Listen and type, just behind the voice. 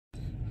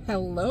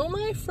Hello,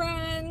 my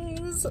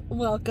friends.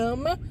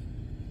 Welcome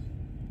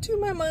to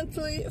my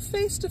monthly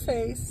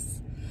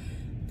face-to-face.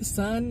 The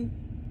sun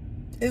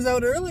is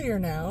out earlier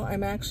now.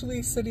 I'm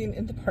actually sitting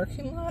in the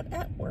parking lot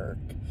at work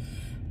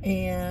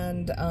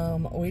and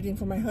waiting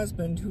for my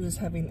husband, who is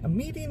having a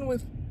meeting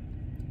with,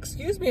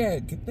 excuse me, I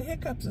get the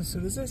hiccups as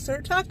soon as I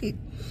start talking.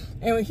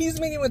 Anyway,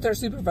 he's meeting with our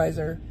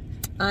supervisor.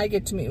 I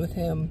get to meet with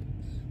him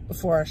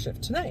before our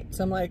shift tonight.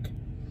 So I'm like,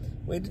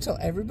 wait until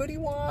everybody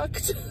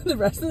walked. The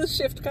rest of the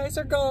shift guys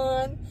are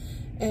gone.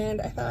 And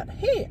I thought,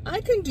 hey,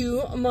 I can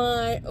do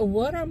my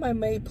what are my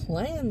May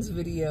plans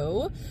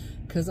video,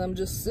 because I'm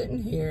just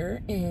sitting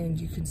here and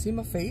you can see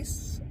my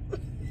face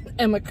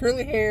and my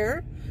curly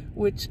hair,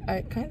 which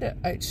I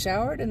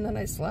showered and then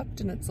I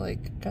slept and it's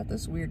like got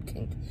this weird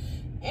kink.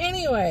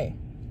 Anyway,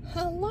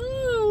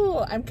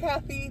 hello, I'm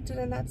Kathy. Did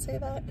I not say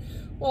that?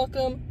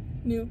 Welcome,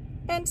 new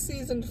and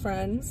seasoned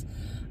friends.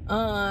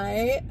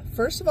 I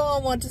first of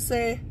all want to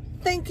say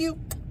thank you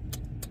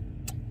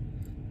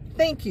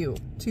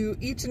to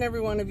each and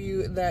every one of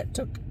you that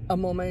took a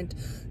moment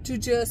to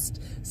just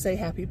say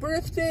happy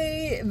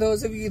birthday.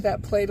 Those of you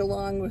that played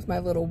along with my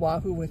little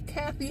Wahoo with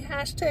Kathy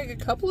hashtag. A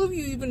couple of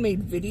you even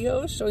made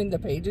videos showing the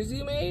pages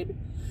you made.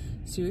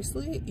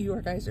 Seriously, you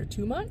guys are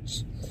too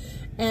much.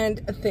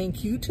 And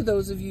thank you to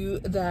those of you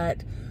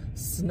that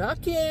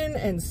snuck in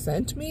and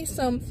sent me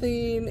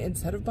something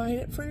instead of buying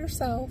it for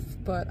yourself.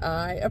 But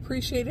I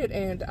appreciate it,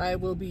 and I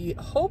will be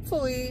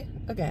hopefully,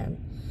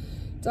 again,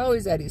 it's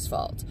always Eddie's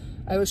fault.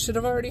 I should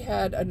have already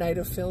had a night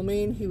of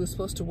filming. He was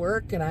supposed to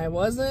work and I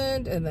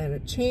wasn't, and then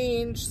it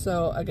changed.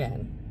 So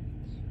again,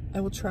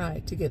 I will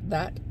try to get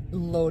that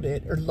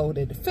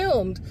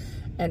filmed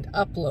and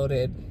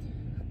uploaded.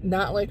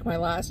 Not like my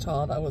last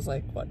haul, that was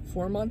like, what,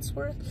 4 months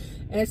worth?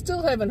 And I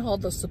still haven't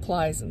hauled those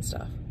supplies and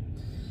stuff.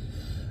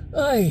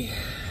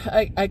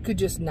 I could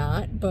just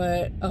not,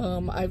 but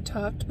I've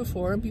talked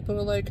before and people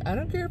are like, I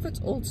don't care if it's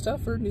old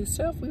stuff or new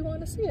stuff, we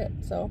want to see it.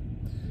 So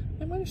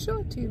I'm going to show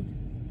it to you.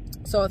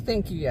 So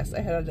thank you. Yes,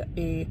 I had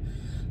a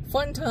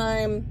fun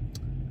time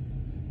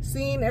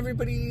seeing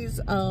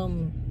everybody's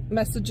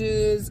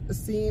messages,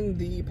 seeing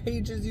the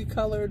pages you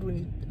colored when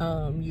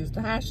you used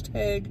the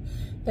hashtag.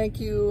 Thank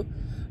you.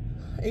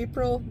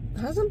 April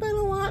hasn't been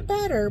a lot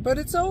better, but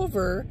it's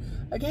over.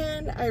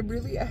 Again, I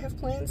have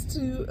plans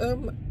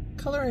to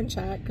color in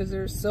chat because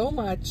there's so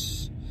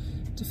much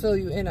to fill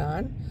you in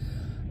on.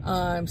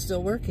 I'm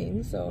still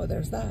working, so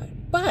there's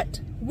that. But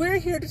we're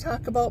here to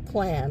talk about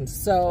plans.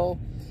 So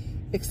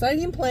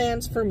exciting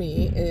plans for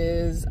me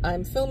is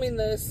I'm filming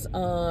this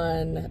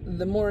on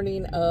the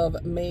morning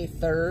of May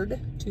 3rd,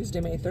 Tuesday,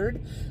 May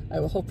 3rd.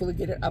 I will hopefully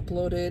get it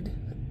uploaded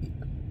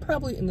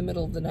probably in the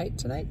middle of the night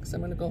tonight because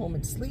I'm going to go home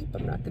and sleep.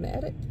 I'm not going to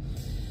edit,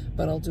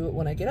 but I'll do it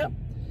when I get up.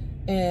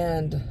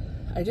 And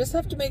I just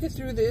have to make it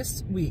through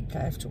this week. I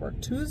have to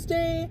work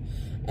Tuesday,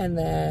 and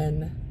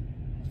then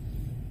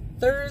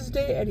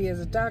Thursday, Eddie has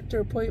a doctor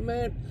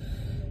appointment.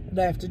 And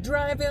I have to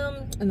drive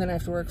him, and then I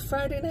have to work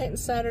Friday night and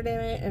Saturday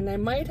night, and I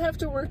might have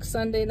to work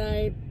Sunday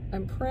night.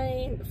 I'm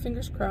praying,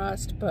 fingers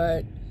crossed,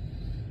 but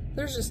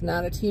there's just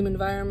not a team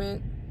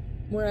environment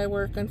where I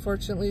work,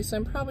 unfortunately, so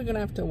I'm probably going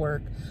to have to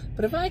work.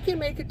 But if I can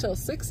make it till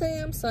 6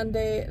 a.m.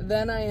 Sunday,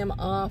 then I am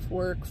off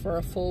work for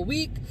a full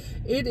week.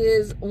 It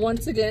is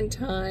once again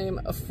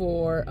time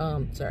for,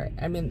 sorry,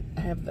 I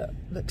have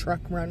the truck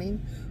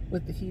running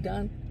with the heat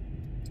on.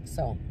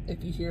 So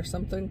if you hear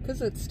something,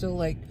 because it's still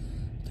like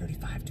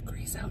 35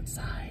 degrees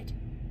outside.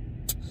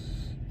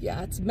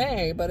 Yeah, it's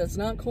May, but it's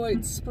not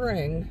quite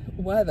spring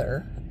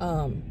weather.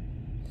 So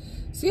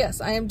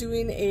yes, I am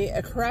doing a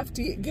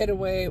crafty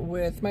getaway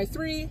with my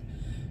 3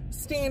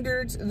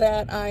 standards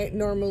that I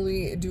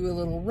normally do a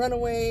little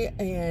runaway,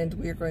 and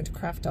we are going to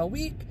craft all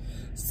week.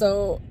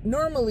 So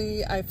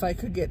normally, if I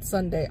could get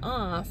Sunday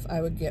off,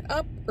 I would get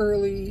up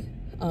early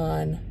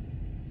on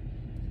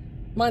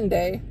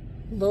Monday,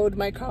 load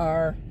my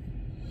car.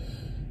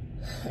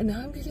 And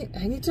now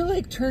I need to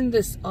like turn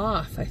this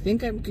off. I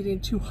think I'm getting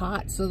too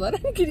hot, so that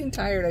I'm getting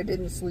tired. I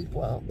didn't sleep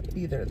well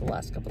either the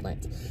last couple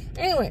nights.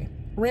 Anyway,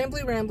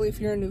 rambly,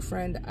 if you're a new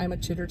friend, I'm a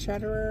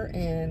chitter-chatterer,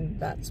 and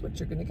that's what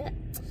you're gonna get.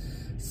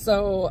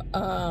 So,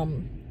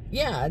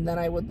 yeah, and then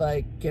I would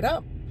like get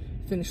up,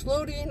 finish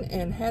loading,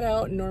 and head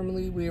out.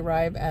 Normally we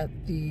arrive at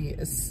the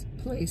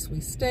place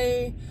we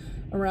stay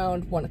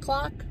around 1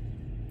 o'clock.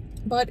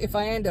 But if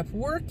I end up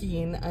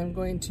working, I'm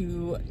going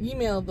to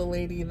email the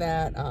lady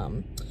that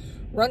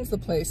runs the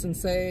place and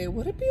say,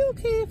 would it be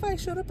okay if I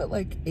showed up at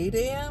like 8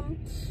 a.m.?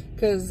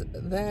 Because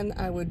then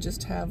I would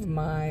just have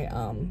my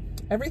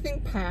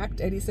everything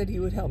packed. Eddie said he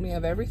would help me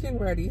have everything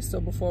ready, so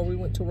before we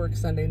went to work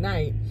Sunday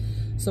night,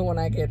 so when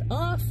I get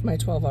off my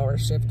 12-hour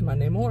shift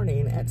Monday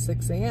morning at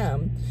 6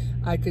 a.m.,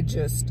 I could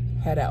just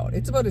head out.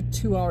 It's about a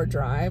 2-hour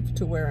drive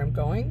to where I'm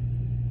going.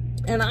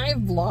 And I've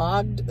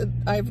vlogged,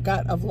 I've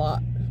got a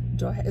vlog.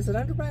 Is it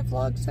under my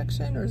vlog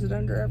section, or is it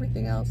under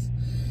everything else?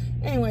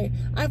 Anyway,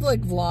 I've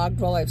like vlogged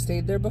while I've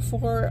stayed there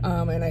before,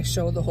 and I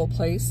show the whole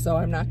place, so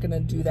I'm not going to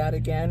do that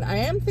again. I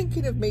am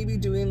thinking of maybe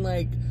doing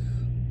like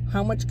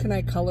how much can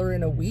I color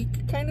in a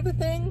week kind of a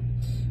thing,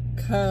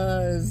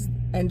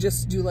 and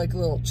just do like a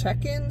little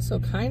check-in, so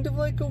kind of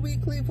like a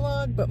weekly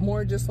vlog, but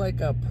more just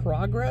like a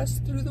progress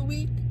through the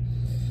week.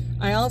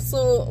 I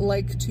also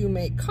like to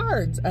make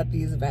cards at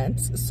these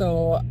events,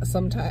 so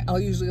sometimes I'll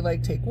usually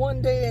like take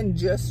one day and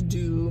just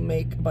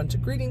make a bunch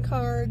of greeting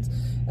cards,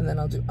 and then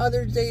I'll do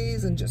other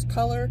days and just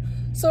color.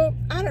 So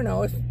I don't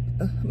know, if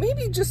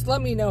maybe just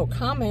let me know,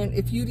 comment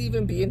if you'd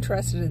even be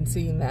interested in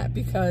seeing that,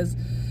 because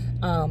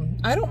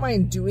I don't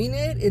mind doing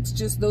it. It's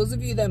just those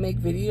of you that make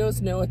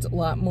videos know it's a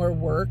lot more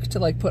work to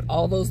like put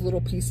all those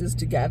little pieces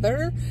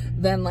together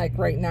than like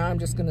right now I'm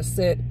just gonna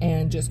sit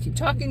and just keep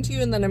talking to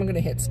you, and then I'm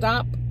gonna hit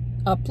stop,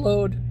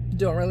 upload,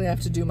 don't really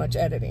have to do much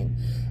editing,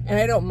 and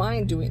I don't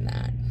mind doing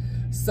that.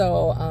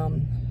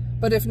 So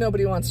but if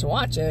nobody wants to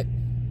watch it,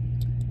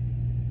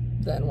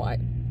 then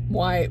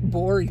why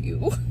bore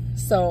you?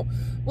 So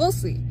we'll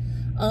see.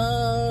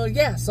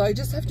 Yeah, so I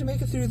just have to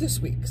make it through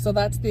this week, so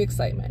that's the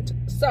excitement.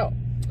 So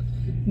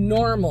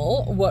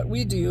normal, what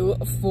we do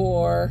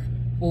for,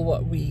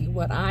 well,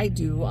 what I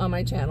do on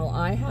my channel,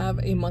 I have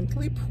a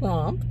monthly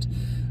prompt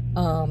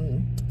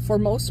for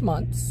most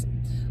months.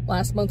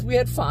 Last month we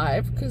had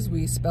 5 because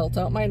we spelt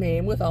out my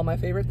name with all my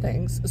favorite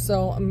things.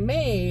 So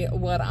May,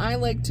 what I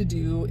like to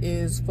do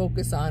is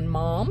focus on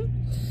mom.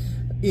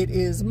 It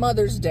is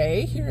Mother's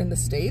Day here in the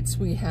States.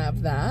 We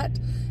have that.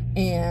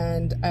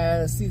 And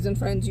as seasoned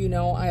friends, you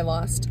know, I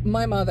lost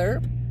my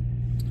mother.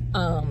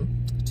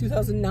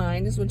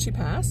 2009 is when she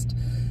passed,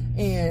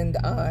 and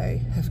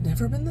I have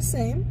never been the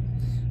same,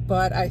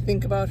 but I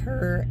think about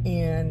her,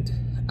 and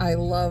I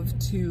love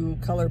to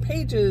color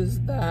pages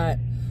that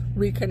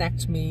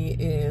reconnect me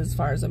as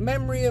far as a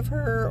memory of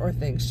her or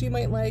things she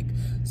might like.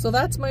 So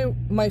that's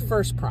my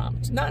first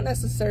prompt. Not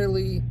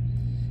necessarily,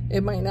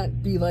 it might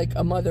not be like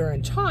a mother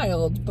and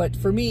child, but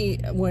for me,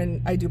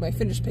 when I do my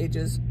finished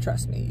pages,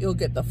 trust me, you'll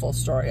get the full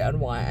story on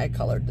why I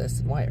colored this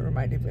and why it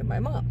reminded me of my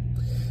mom.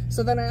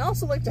 So then I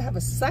also like to have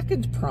a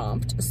second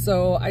prompt.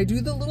 So I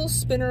do the little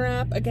spinner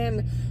app.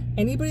 Again,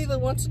 anybody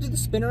that wants to do the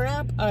spinner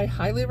app, I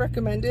highly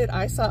recommend it.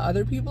 I saw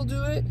other people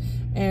do it,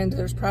 and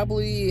there's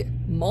probably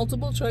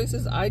multiple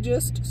choices. I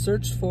just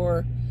searched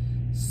for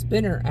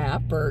spinner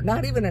app, or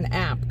not even an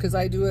app, because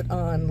I do it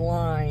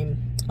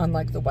online on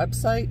like the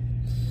website.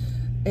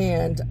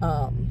 And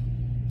I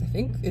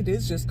think it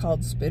is just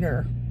called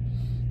spinner.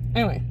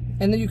 Anyway,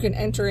 and then you can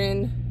enter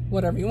in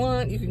whatever you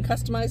want. You can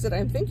customize it.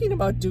 I'm thinking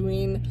about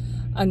doing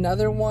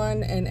another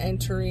one and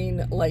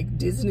entering like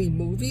Disney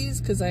movies,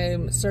 because I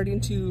am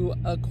starting to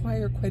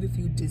acquire quite a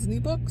few Disney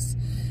books,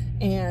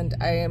 and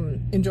I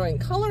am enjoying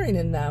coloring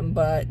in them.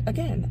 But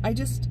again,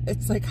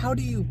 it's like, how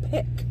do you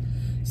pick?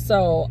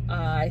 So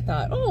I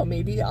thought, oh,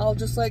 maybe I'll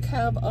just like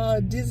have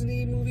a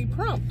Disney movie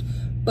prompt.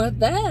 But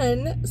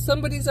then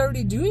somebody's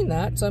already doing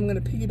that, so I'm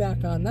going to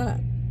piggyback on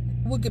that.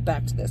 We'll get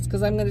back to this,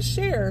 because I'm going to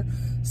share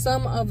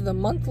some of the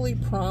monthly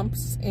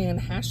prompts and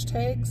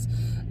hashtags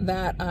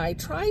that I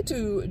try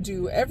to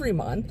do every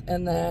month,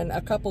 and then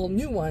a couple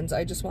new ones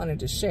I just wanted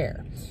to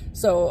share.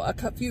 So a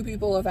few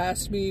people have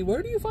asked me,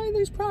 where do you find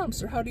these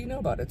prompts, or how do you know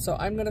about it? So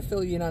I'm going to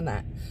fill you in on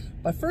that.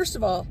 But first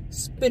of all,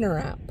 spinner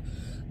app.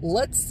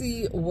 Let's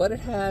see what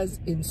it has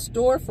in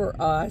store for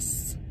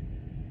us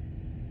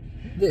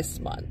this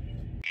month.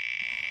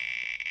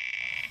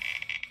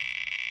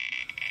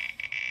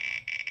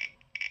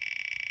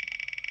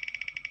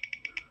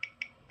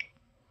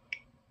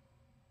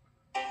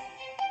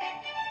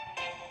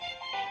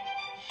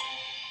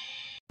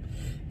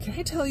 Can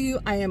I tell you,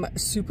 I am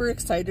super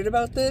excited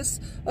about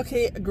this.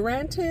 Okay,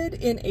 granted,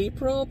 in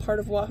April, part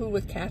of Wahoo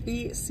with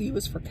Kathy, C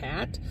was for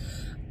cat,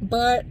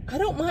 but I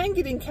don't mind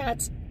getting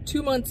cats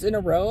 2 months in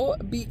a row,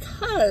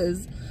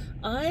 because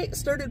I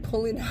started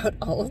pulling out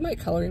all of my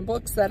coloring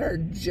books that are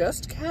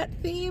just cat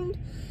themed,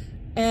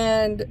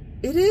 and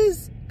it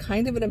is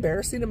kind of an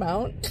embarrassing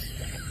amount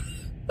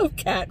of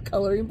cat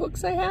coloring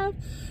books I have.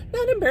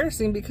 Not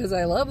embarrassing because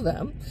I love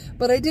them,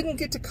 but I didn't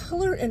get to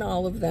color in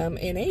all of them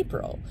in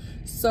April.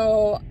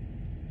 So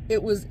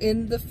it was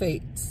in the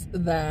fates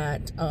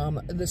that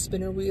the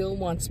spinner wheel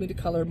wants me to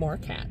color more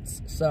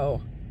cats.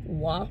 So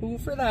Wahoo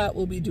for that.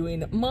 We'll be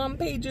doing mom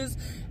pages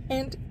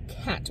and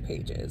cat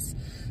pages.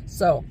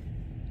 So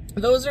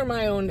those are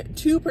my own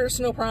 2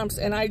 personal prompts,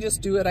 and I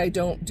just do it. I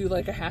don't do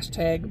like a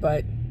hashtag,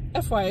 but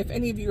FYI, if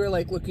any of you are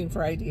like looking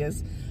for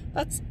ideas,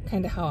 that's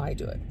kind of how I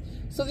do it.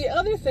 So the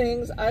other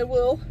things I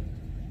will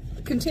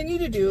continue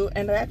to do,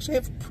 and I actually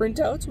have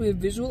printouts. We have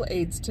visual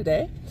aids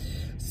today.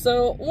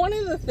 So one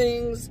of the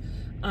things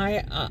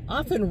I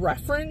often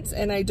reference,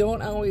 and I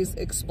don't always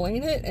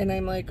explain it, and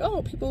I'm like,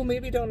 oh, people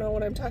maybe don't know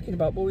what I'm talking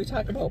about, but we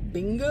talk about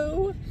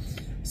bingo.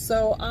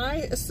 So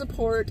I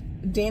support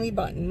Danny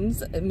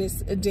Buttons,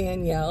 Miss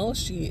Danielle.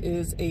 She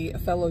is a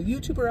fellow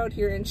YouTuber out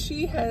here, and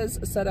she has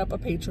set up a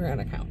Patreon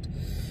account.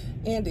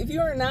 And if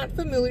you are not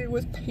familiar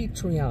with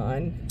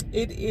Patreon,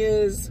 it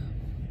is,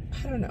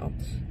 I don't know,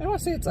 I don't want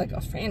to say it's like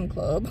a fan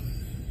club,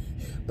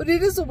 but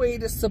it is a way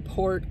to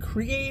support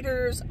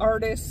creators,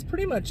 artists.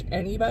 Pretty much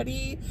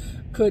anybody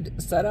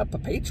could set up a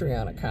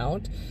Patreon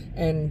account,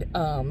 and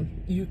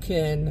you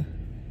can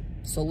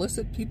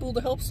solicit people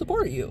to help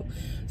support you.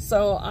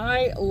 So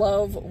I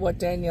love what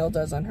Danielle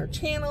does on her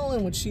channel,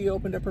 and when she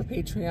opened up her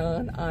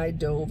Patreon, I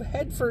dove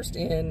headfirst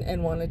in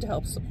and wanted to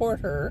help support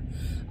her.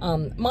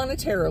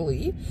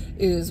 Monetarily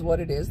is what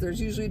it is.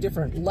 There's usually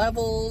different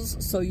levels,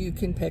 so you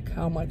can pick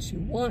how much you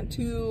want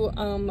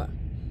to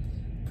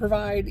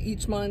provide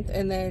each month,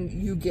 and then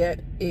you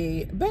get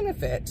a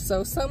benefit.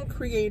 So some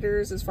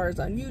creators, as far as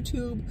on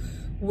YouTube,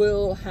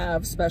 will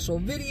have special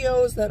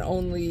videos that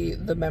only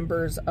the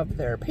members of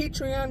their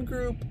Patreon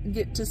group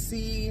get to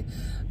see,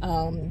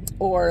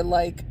 or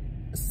like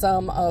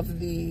some of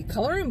the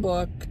coloring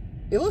book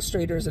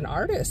illustrators and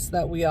artists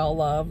that we all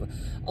love,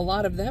 a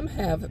lot of them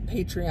have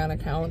Patreon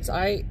accounts.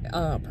 I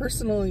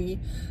personally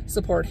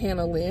support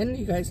Hannah Lynn.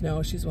 You guys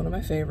know she's one of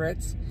my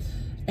favorites,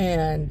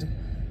 and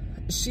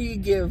she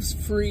gives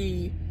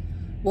free,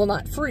 well,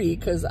 not free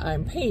because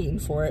I'm paying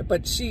for it,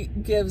 but she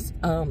gives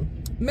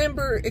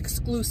member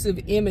exclusive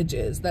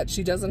images that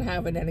she doesn't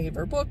have in any of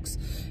her books.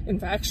 In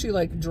fact, she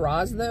like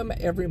draws them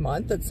every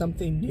month. That's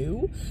something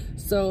new.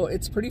 So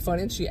it's pretty fun,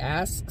 and she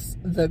asks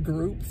the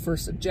group for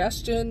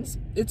suggestions.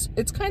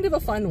 It's kind of a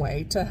fun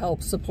way to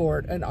help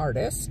support an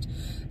artist,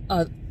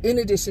 in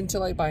addition to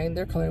like buying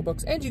their coloring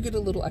books, and you get a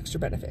little extra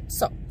benefit.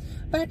 So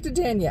back to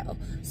Danielle.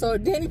 So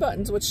Danny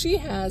Buttons, what she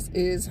has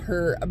is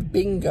her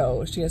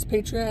bingo. She has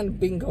Patreon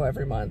bingo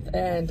every month,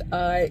 and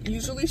I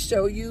usually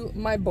show you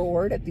my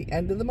board at the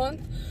end of the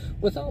month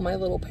with all my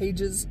little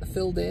pages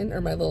filled in,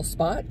 or my little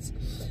spots.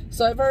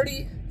 So I've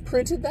already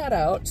printed that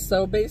out.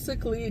 So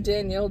basically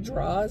Danielle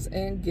draws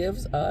and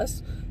gives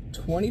us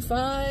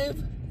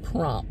 25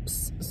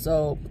 prompts.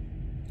 So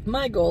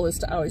my goal is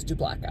to always do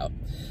blackout.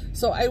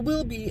 So I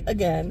will be,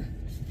 again,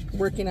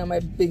 working on my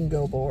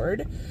bingo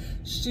board.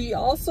 She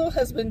also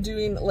has been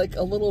doing like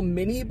a little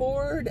mini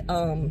board,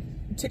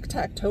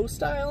 tic-tac-toe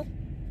style,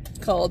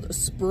 called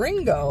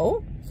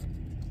Springo.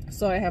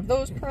 So I have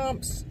those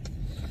prompts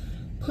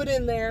put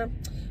in there.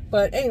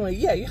 But anyway,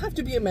 yeah, you have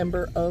to be a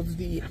member of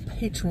the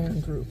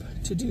Patreon group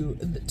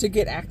to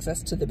get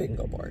access to the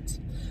bingo boards.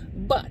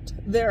 But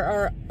there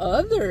are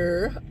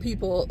other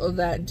people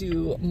that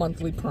do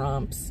monthly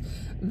prompts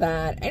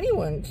that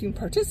anyone can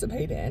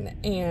participate in,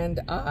 and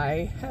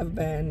I have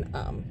been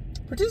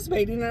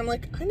participating, and I'm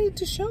like, I need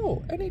to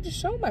show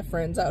my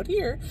friends out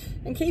here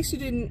in case you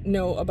didn't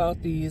know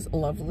about these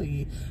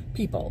lovely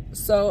people.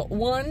 So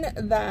one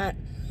that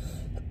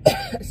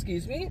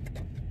excuse me,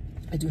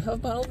 I do have a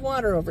bottle of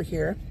water over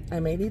here.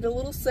 I may need a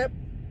little sip.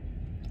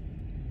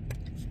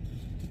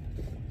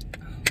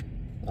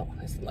 Oh,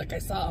 like I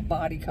saw a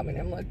body coming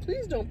in. I'm like,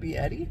 please don't be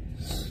Eddie.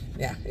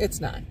 Yeah, it's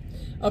not.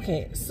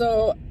 Okay,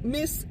 so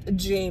Miss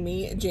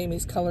Jamie,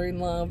 Jamie's Coloring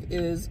Love,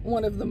 is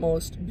one of the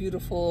most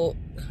beautiful,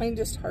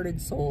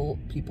 kindest-hearted soul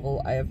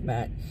people I have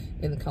met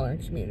in the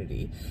coloring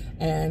community.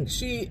 And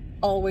she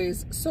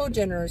always so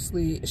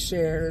generously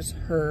shares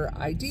her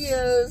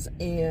ideas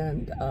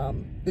and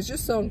is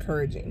just so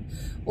encouraging.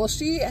 Well,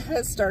 she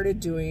has started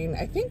doing,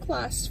 I think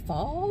last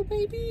fall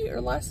maybe, or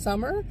last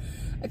summer,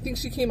 I think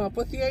she came up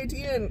with the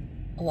idea, and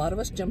a lot of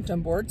us jumped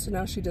on board. So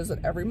now she does it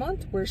every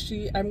month, where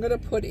I'm going to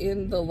put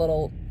in the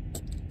little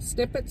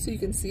snippet so you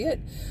can see it.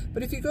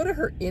 But if you go to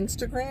her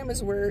Instagram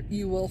is where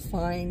you will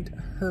find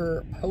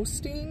her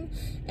posting,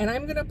 and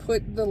I'm gonna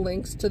put the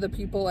links to the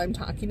people I'm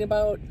talking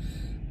about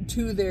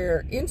to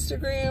their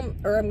Instagram,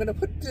 or I'm gonna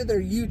put to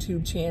their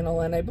YouTube channel,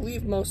 and I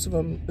believe most of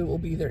them it will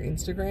be their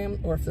Instagram,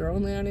 or if they're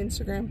only on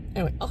Instagram.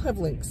 Anyway, I'll have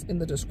links in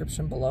the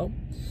description below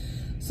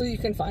so you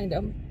can find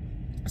them.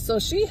 So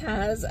she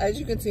has, as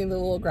you can see in the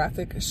little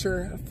graphic,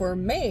 sure, for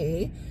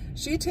May,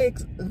 she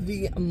takes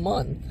the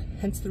month,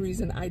 hence the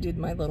reason I did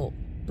my little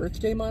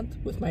birthday month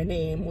with my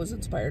name was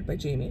inspired by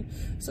Jamie.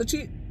 So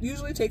she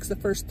usually takes the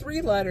first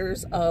 3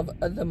 letters of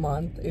the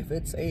month if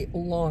it's a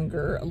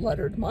longer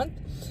lettered month.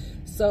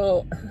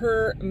 So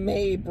her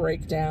May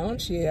breakdown,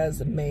 she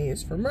has May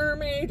is for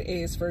mermaid,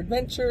 A is for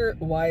adventure,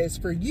 Y is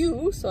for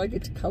you, so I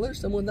get to color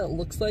someone that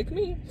looks like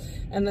me.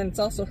 And then it's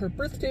also her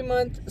birthday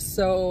month,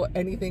 so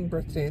anything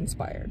birthday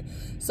inspired.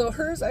 So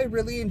hers I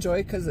really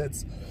enjoy because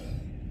it's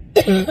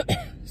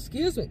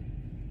excuse me,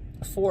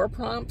 4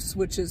 prompts,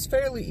 which is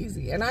fairly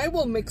easy. And I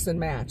will mix and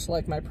match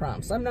like my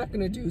prompts. I'm not going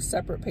to do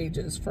separate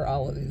pages for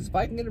all of these. If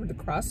I can get them to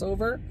cross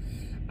over,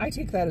 I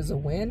take that as a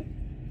win.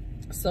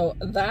 So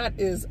that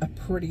is a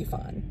pretty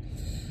fun.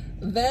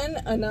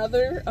 Then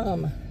another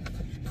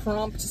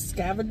prompt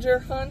scavenger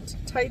hunt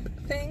type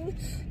thing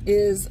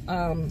is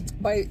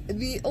by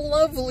the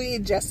lovely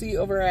Jessie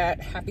over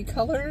at Happy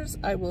Colors.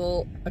 I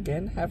will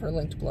again have her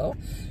linked below.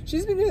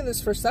 She's been doing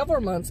this for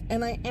several months,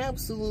 and I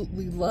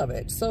absolutely love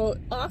it. So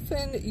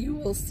often you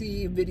will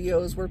see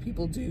videos where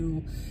people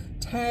do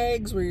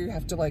tags where you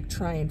have to like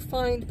try and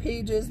find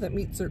pages that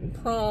meet certain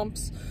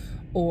prompts,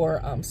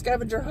 or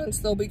scavenger hunts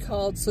they'll be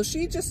called. So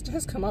she just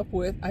has come up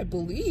with, I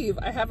believe,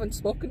 I haven't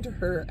spoken to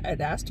her,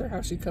 I'd asked her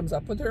how she comes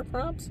up with her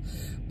prompts,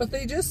 but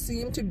they just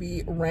seem to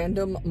be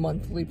random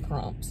monthly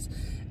prompts,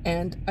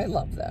 and I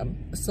love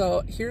them.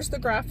 So here's the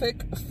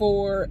graphic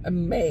for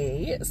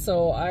May.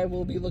 So I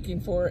will be looking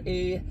for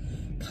a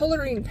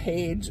coloring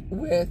page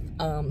with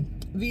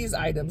these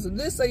items. And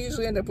this, I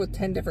usually end up with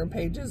 10 different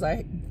pages.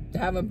 I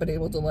haven't been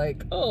able to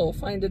like, oh,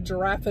 find a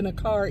giraffe in a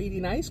car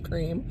eating ice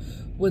cream.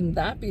 Wouldn't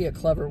that be a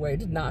clever way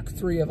to knock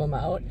 3 of them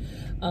out?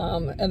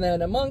 And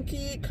then a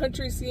monkey,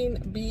 country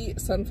scene, bee,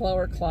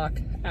 sunflower, clock,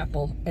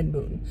 apple, and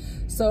moon.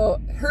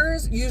 So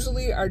hers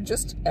usually are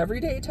just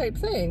everyday type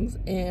things,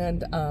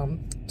 and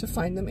to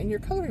find them in your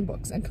coloring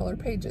books and color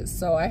pages.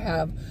 So I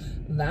have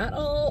that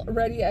all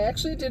ready. I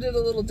actually did it a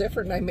little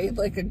different. I made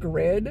like a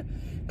grid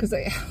because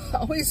I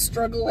always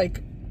struggle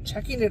like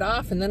checking it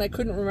off, and then I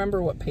couldn't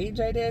remember what page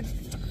I did.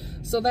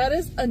 So that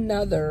is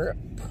another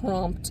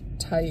prompt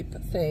type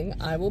thing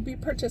I will be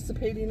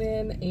participating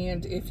in,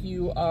 and if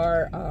you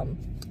are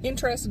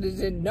interested and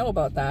didn't know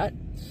about that,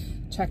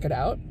 check it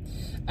out.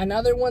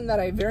 Another one that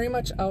I very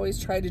much always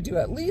try to do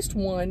at least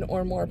 1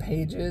 or more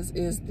pages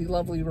is the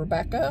lovely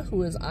Rebecca,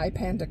 who is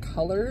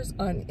iPandaColors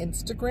on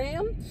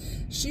Instagram.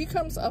 She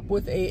comes up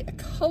with a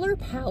color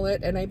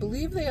palette, and I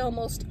believe they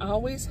almost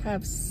always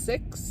have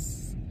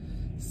 6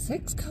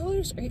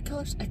 colors, 8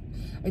 colors.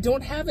 I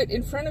don't have it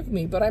in front of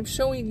me, but I'm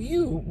showing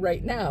you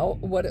right now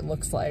what it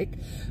looks like.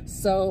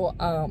 So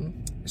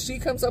she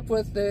comes up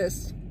with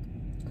this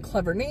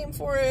clever name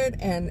for it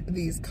and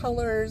these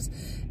colors,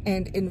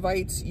 and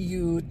invites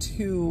you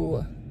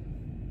to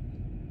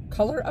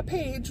color a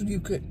page.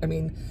 You could, I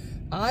mean,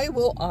 I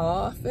will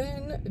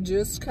often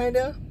just kind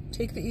of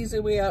take the easy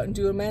way out and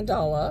do a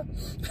mandala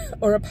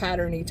or a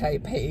patterny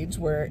type page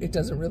where it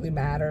doesn't really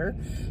matter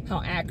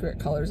how accurate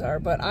colors are,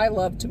 but I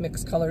love to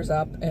mix colors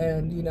up,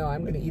 and you know,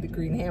 I'm going to eat a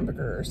green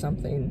hamburger or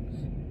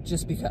something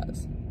just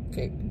because.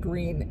 Okay,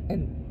 green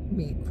and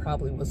meat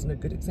probably wasn't a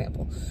good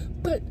example,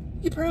 but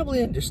you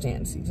probably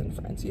understand, seasoned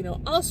friends. You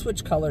know, I'll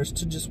switch colors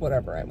to just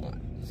whatever I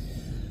want.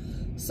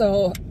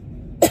 So,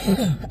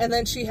 and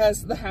then she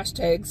has the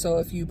hashtag, so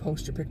if you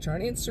post your picture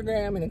on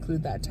Instagram and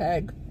include that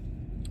tag,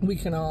 we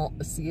can all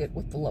see it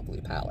with the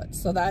lovely palette.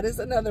 So that is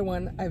another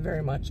one I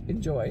very much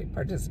enjoy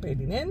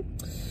participating in.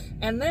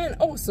 And then,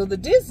 oh, so the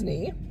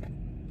Disney,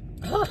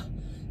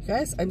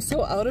 guys, I'm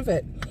so out of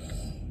it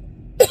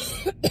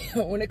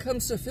when it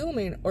comes to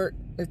filming, or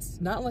it's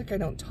not like I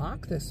don't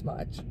talk this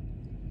much,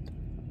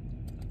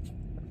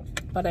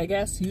 but I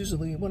guess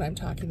usually when I'm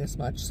talking this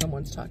much,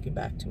 someone's talking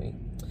back to me.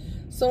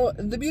 So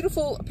the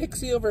beautiful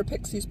Pixie Over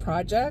Pixies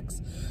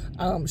projects,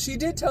 she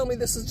did tell me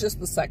this is just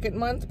the 2nd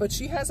month, but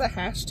she has a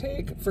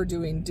hashtag for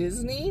doing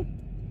Disney.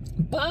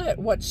 But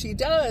what she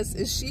does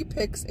is she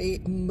picks a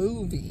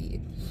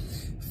movie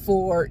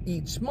for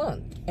each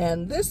month.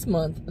 And this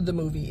month, the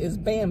movie is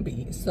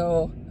Bambi.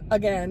 So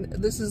again,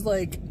 this is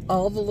like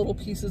all the little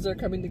pieces are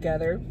coming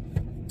together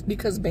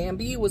because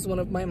Bambi was one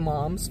of my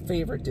mom's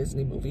favorite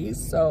Disney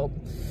movies. So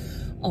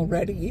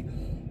already,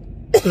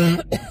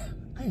 I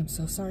am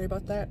so sorry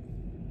about that.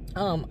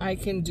 I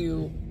can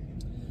do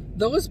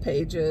those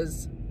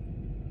pages,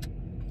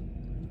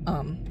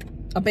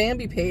 a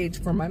Bambi page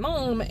for my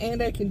mom,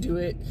 and I can do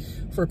it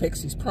for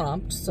Pixie's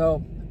prompt,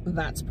 so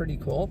that's pretty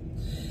cool.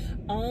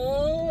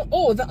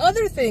 Oh, the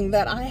other thing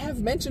that I have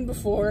mentioned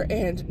before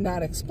and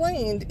not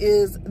explained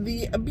is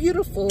the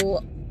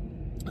beautiful,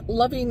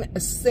 loving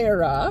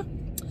Sarah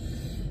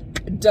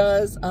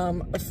does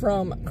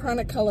from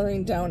Chronic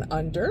Coloring Down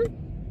Under.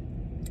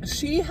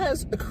 She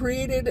has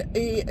created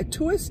a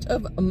twist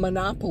of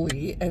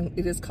Monopoly, and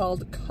it is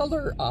called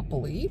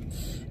Coloropoly,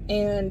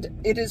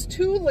 and it is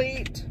too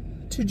late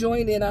to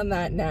join in on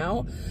that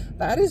now.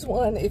 That is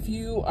one, if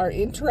you are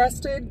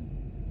interested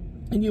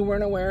and you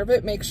weren't aware of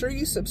it, make sure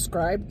you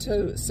subscribe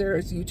to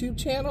Sarah's YouTube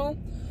channel.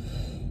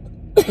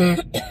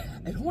 I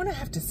don't want to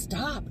have to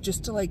stop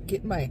just to like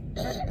get my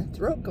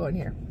throat going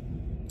here,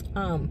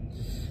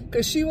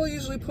 because she will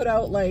usually put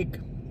out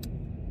like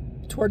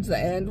towards the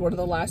end, one of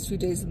the last few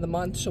days of the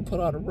month, she'll put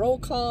out a roll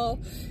call,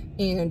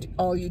 and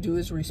all you do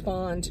is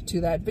respond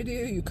to that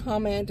video. You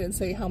comment and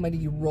say how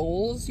many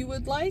rolls you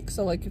would like.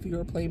 So like if you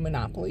were playing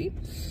Monopoly,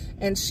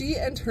 and she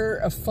and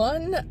her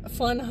fun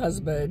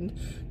husband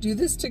do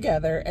this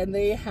together, and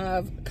they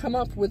have come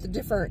up with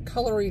different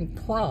coloring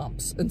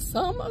prompts, and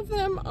some of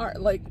them are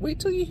like, wait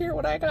till you hear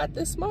what I got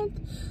this month.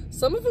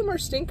 Some of them are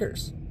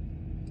stinkers.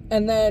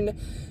 And then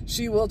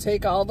she will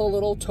take all the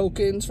little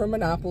tokens from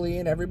Monopoly,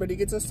 and everybody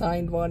gets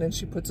assigned one, and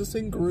she puts us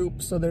in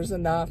groups so there's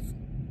enough.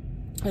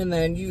 And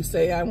then you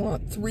say, I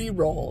want 3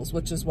 rolls,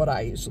 which is what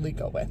I usually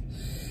go with.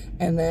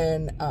 And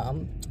then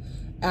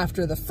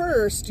after the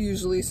first,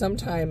 usually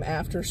sometime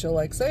after, she'll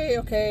like say,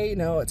 okay, you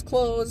know, it's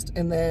closed.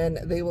 And then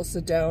they will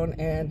sit down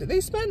and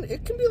they spend,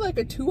 it can be like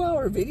a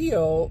 2-hour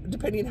video,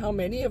 depending how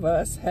many of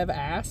us have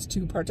asked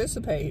to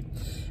participate.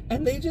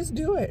 And they just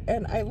do it.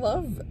 And I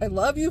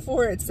love you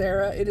for it,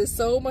 Sarah. It is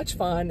so much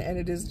fun, and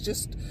it has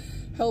just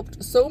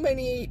helped so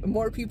many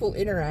more people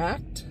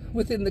interact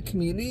within the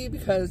community,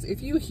 because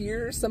if you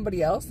hear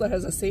somebody else that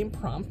has the same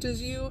prompt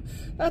as you,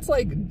 that's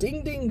like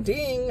ding, ding,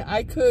 ding.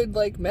 I could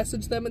like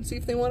message them and see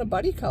if they want a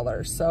buddy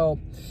color. So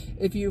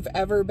if you've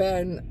ever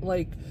been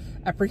like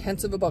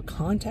apprehensive about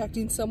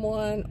contacting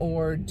someone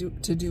or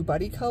to do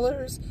buddy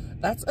colors,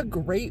 that's a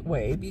great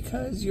way,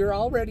 because you're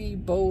already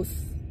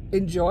both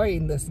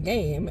enjoying this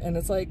game, and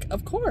it's like,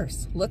 of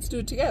course, let's do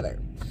it together.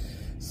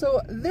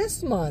 So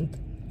this month,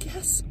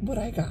 guess what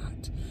I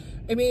got?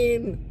 I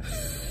mean,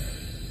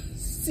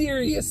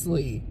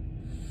 seriously.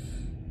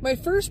 My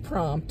first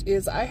prompt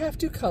is I have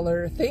to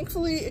color,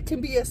 thankfully it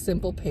can be a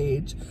simple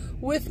page,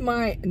 with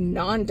my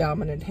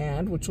non-dominant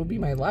hand, which will be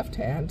my left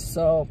hand,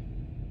 so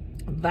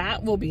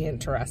that will be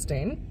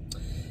interesting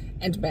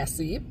and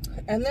messy.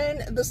 And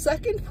then the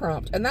second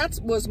prompt, and that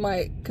was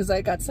because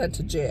I got sent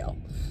to jail.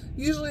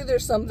 Usually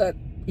there's some that,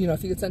 you know,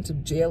 if you get sent to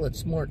jail,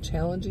 it's more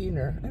challenging,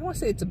 or I don't want to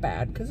say it's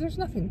bad, because there's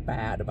nothing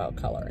bad about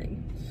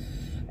coloring.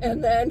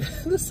 And then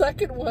the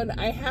second one,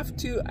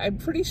 I'm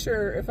pretty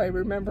sure, if I'm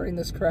remembering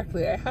this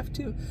correctly, I have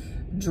to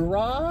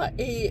draw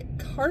a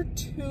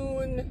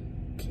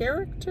cartoon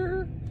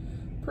character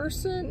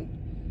person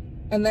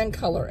and then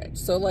color it.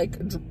 So like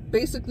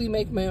basically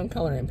make my own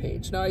coloring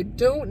page. Now I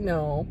don't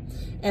know,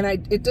 and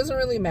it doesn't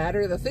really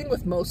matter. The thing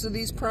with most of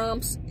these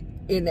prompts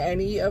in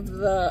any of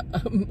the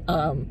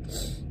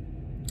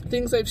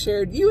things I've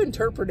shared, you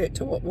interpret it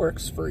to what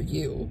works for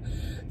you.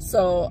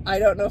 So I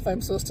don't know if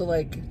I'm supposed to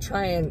like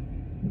try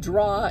and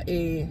draw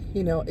a,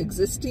 you know,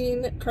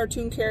 existing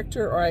cartoon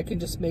character, or I can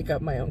just make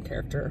up my own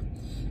character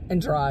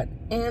and draw it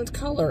and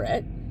color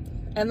it.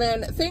 And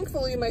then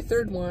thankfully my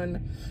third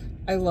one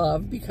I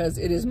love because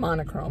it is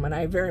monochrome, and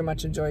I very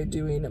much enjoy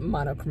doing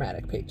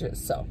monochromatic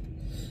pages. So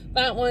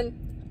that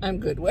one I'm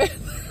good with.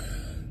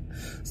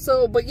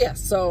 So, but yes,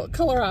 so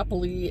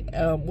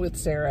Coloropoly with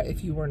Sarah,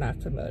 if you were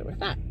not familiar with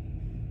that.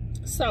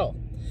 So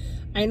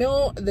I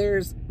know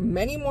there's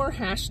many more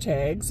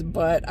hashtags,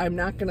 but I'm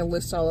not going to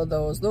list all of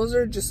those. Those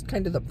are just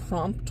kind of the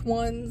prompt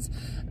ones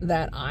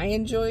that I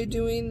enjoy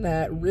doing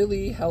that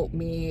really help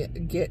me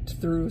get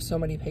through so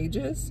many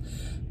pages,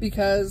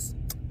 because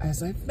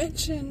as I've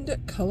mentioned,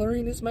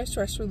 coloring is my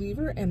stress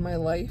reliever, and my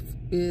life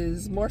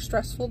is more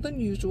stressful than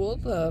usual.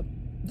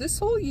 This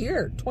whole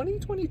year,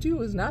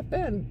 2022, has not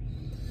been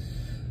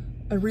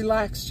a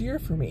relaxed year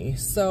for me.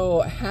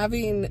 So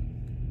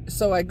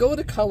I go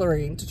to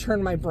coloring to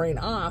turn my brain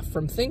off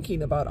from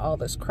thinking about all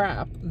this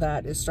crap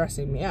that is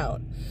stressing me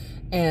out.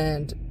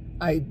 And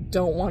I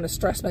don't want to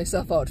stress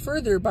myself out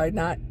further by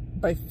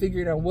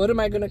figuring out what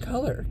am I going to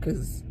color,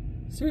 because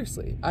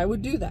seriously, I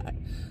would do that.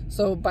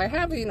 So by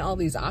having all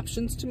these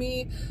options to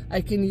me,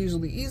 I can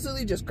usually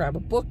easily just grab a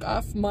book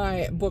off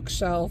my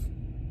bookshelf,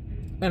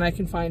 and I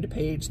can find a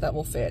page that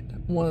will fit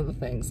one of the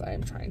things I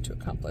am trying to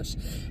accomplish.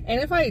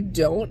 And if I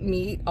don't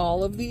meet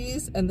all of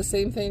these, and the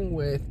same thing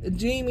with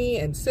Jamie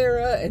and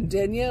Sarah and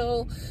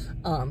Danielle,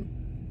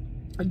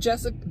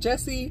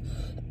 Jessie,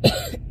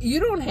 you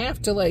don't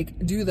have to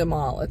like do them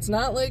all. It's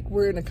not like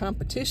we're in a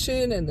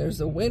competition and there's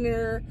a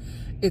winner.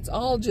 It's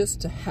all just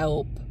to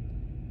help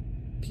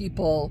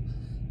people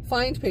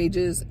find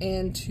pages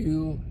and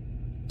to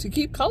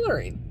keep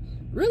coloring.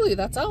 Really,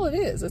 that's all it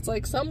is. It's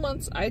like some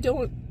months I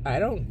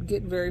don't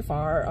get very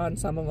far on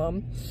some of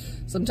them.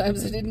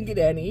 Sometimes I didn't get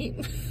any.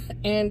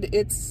 And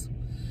it's,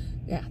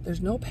 yeah,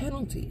 there's no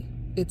penalty.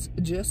 It's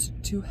just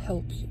to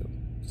help you.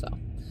 So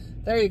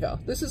there you go.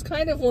 This is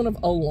kind of one of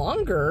a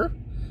longer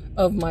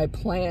of my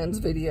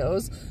plans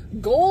videos.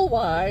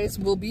 Goal-wise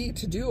will be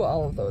to do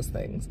all of those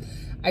things.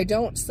 I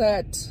don't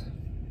set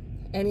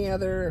any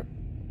other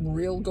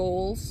real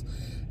goals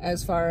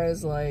as far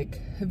as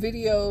like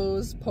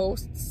videos,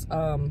 posts.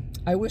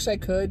 I wish I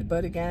could,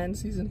 but again,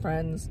 season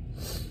friends,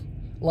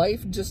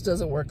 life just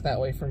doesn't work that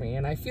way for me.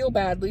 And I feel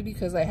badly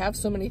because I have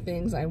so many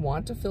things I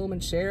want to film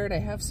and share, and I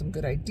have some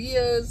good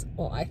ideas.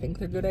 Well, I think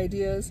they're good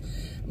ideas,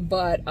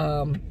 but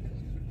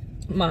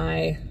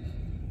my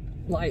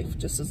life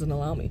just doesn't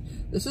allow me.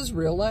 This is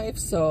real life,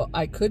 so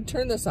I could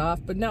turn this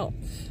off, but no.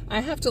 I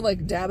have to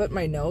like dab at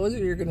my nose or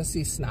you're gonna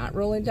see snot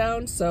rolling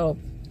down. So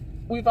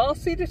we've all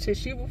seen a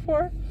tissue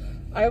before.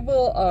 I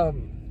will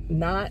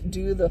not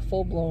do the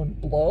full-blown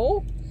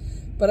blow,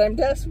 but I'm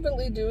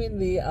definitely doing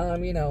the,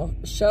 you know,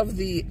 shove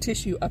the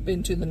tissue up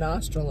into the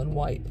nostril and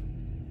wipe.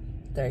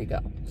 There you go.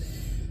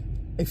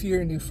 If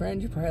you're a new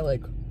friend, you're probably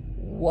like,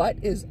 what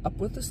is up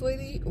with this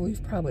lady? Well,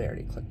 you've probably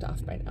already clicked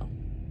off by now.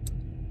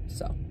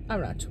 So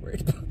I'm not too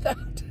worried about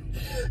that.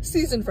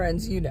 Season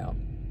friends, you know,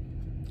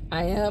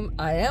 I am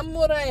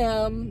what I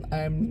am.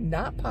 I'm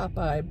not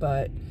Popeye,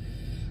 but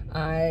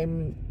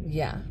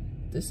yeah,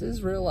 this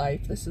is real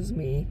life. This is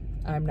me.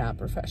 I'm not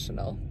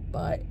professional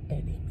by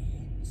any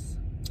means.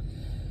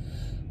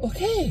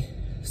 Okay,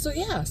 so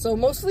yeah, so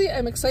mostly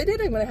I'm excited.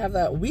 I'm going to have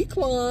that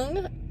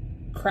week-long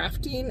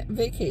crafting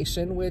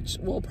vacation, which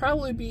will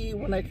probably be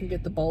when I can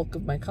get the bulk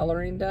of my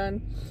coloring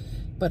done.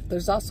 But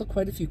there's also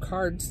quite a few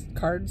cards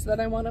that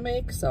I want to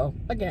make. So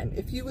again,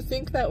 if you would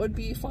think that would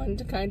be fun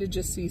to kind of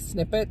just see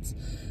snippets,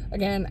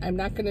 again, I'm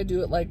not going to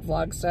do it like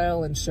vlog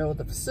style and show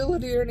the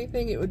facility or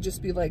anything. It would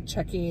just be like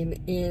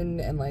checking in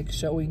and like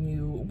showing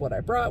you what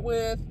I brought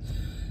with.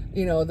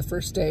 You know, the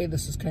first day,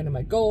 this is kind of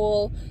my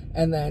goal,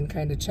 and then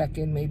kind of check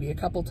in maybe a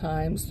couple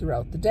times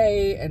throughout the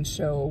day and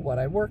show what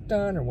I worked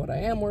on or what I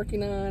am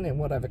working on and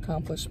what I've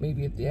accomplished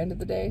maybe at the end of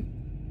the day.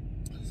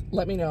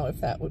 Let me know if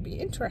that would be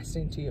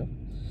interesting to you.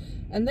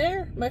 And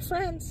there, my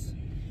friends,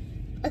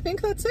 I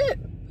think that's it.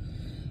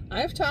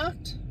 I've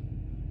talked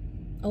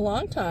a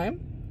long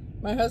time.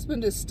 My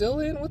husband is still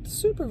in with the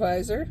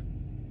supervisor.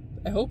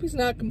 I hope he's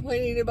not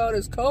complaining about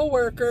his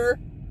co-worker.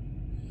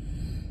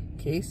 In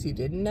case you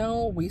didn't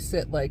know, we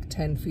sit like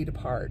 10 feet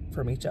apart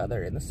from each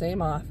other in the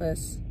same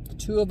office. The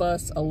two of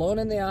us alone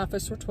in the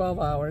office for 12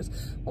 hours.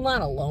 Well,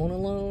 not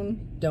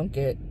alone. Don't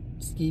get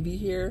skeevy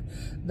here.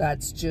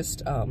 That's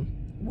just,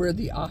 we're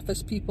the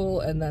office people,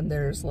 and then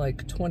there's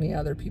like 20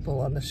 other people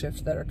on the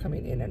shift that are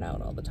coming in and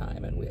out all the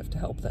time, and we have to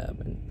help them,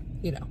 and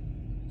you know,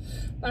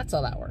 that's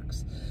how that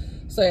works.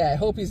 So yeah, I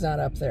hope he's not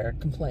up there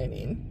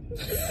complaining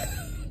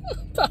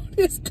about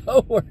his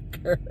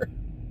coworker.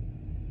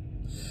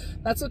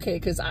 That's okay,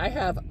 because I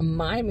have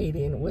my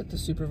meeting with the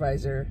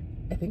supervisor,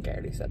 I think I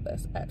already said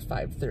this, at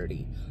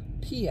 5:30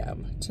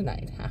 p.m.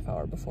 tonight, half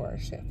hour before our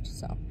shift.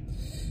 So,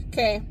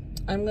 okay,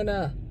 I'm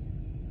gonna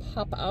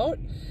pop out,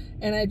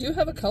 and I do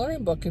have a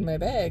coloring book in my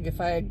bag.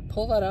 If I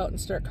pull that out and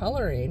start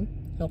coloring,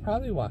 he'll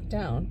probably walk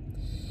down.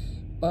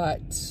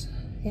 But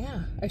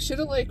yeah, I should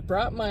have like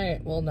brought my,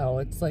 well no,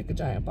 it's like a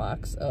giant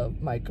box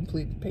of my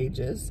completed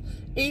pages.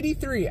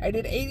 83, I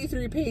did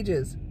 83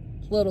 pages,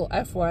 little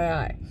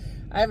FYI.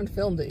 I haven't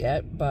filmed it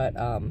yet, but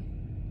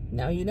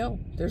now you know,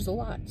 there's a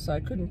lot, so I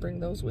couldn't bring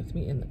those with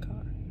me in the car.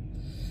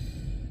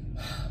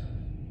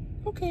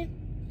 Okay,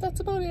 that's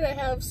about it. I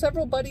have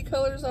several buddy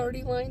colors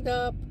already lined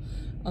up.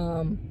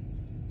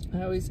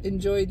 I always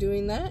enjoy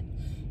doing that,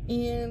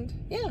 and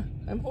yeah,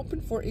 I'm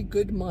hoping for a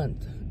good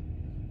month.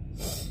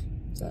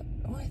 Is that,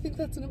 oh, I think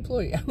that's an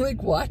employee. I'm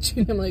like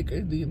watching, I'm like,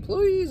 are the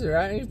employees, or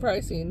I've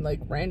probably seen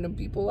like random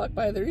people walk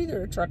by. They're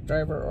either a truck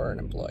driver or an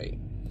employee.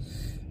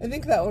 I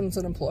think that one's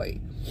an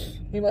employee.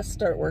 He must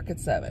start work at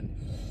 7.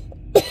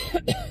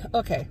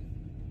 Okay,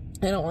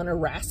 I don't want to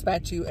rasp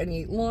at you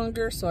any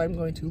longer, so I'm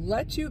going to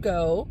let you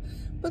go.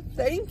 But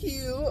thank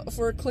you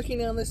for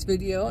clicking on this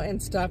video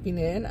and stopping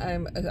in.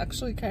 I'm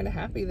actually kind of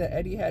happy that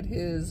Eddie had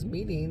his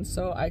meeting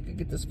so I could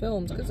get this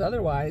filmed, because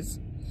otherwise,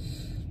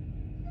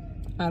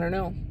 I don't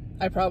know.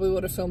 I probably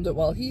would have filmed it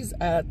while he's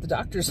at the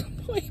doctor's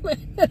appointment,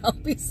 and I'll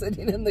be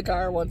sitting in the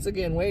car once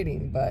again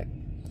waiting, but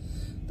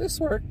this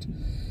worked.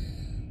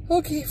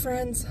 Okay,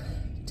 friends,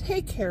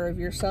 take care of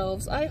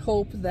yourselves. I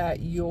hope that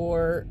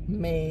your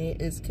May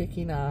is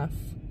kicking off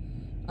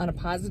on a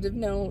positive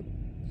note.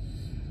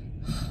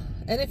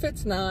 And if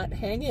it's not,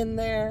 hang in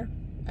there.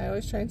 I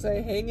always try and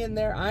say, hang in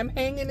there. I'm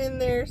hanging in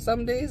there,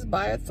 some days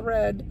by a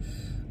thread.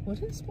 What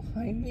is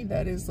behind me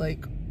that is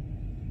like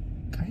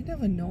kind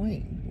of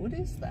annoying? What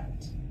is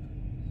that?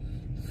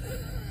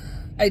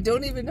 I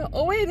don't even know.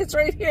 Oh wait, it's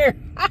right here.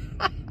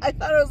 I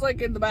thought it was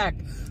like in the back.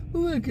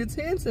 Look, it's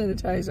hand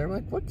sanitizer. I'm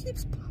like, what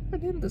keeps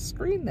popping in the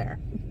screen there?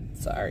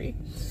 Sorry.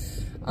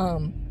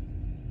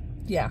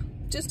 Yeah,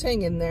 just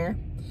hang in there.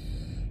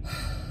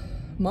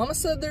 Mama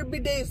said there'd be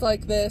days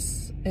like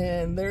this,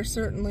 and there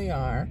certainly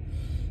are.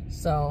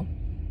 So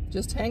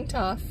just hang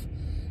tough,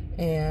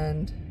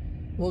 and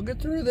we'll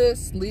get through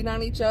this. Lean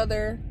on each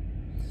other.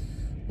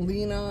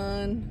 Lean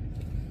on.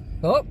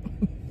 Oh,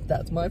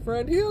 that's my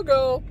friend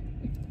Hugo.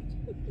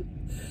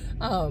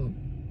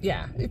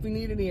 Yeah, if you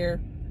need an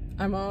ear,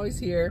 I'm always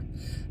here.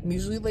 I'm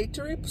usually late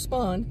to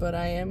respond, but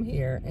I am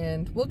here,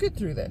 and we'll get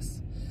through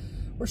this.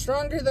 We're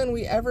stronger than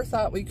we ever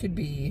thought we could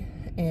be,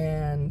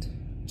 and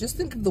just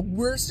think of the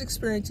worst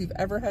experience you've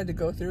ever had to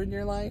go through in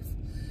your life,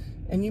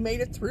 and you made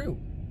it through.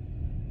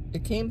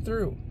 It came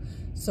through.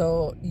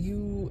 So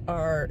you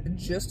are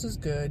just as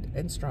good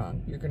and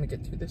strong. You're going to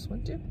get through this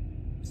one too.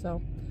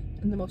 So,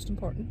 and the most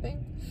important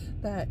thing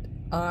that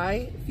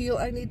I feel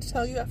I need to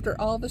tell you after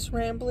all this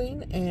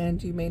rambling,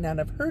 and you may not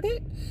have heard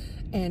it,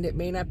 and it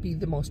may not be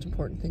the most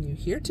important thing you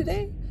hear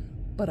today,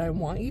 but I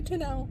want you to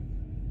know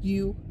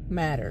you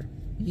matter.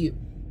 You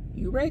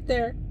right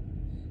there.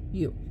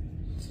 You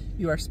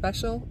are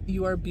special,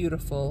 you are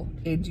beautiful,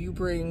 and you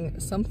bring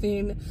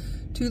something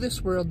to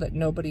this world that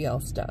nobody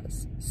else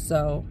does.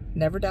 So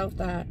never doubt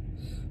that.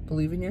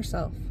 Believe in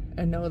yourself,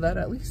 and know that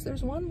at least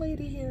there's one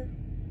lady here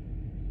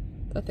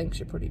that thinks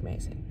you're pretty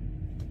amazing.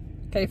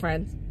 Okay,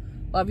 friends,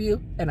 love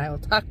you, and I will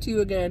talk to you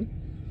again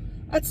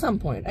at some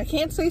point. I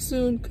can't say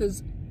soon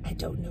because I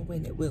don't know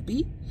when it will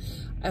be.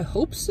 I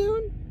hope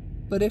soon,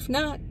 but if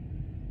not,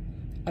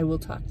 I will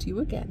talk to you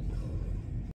again.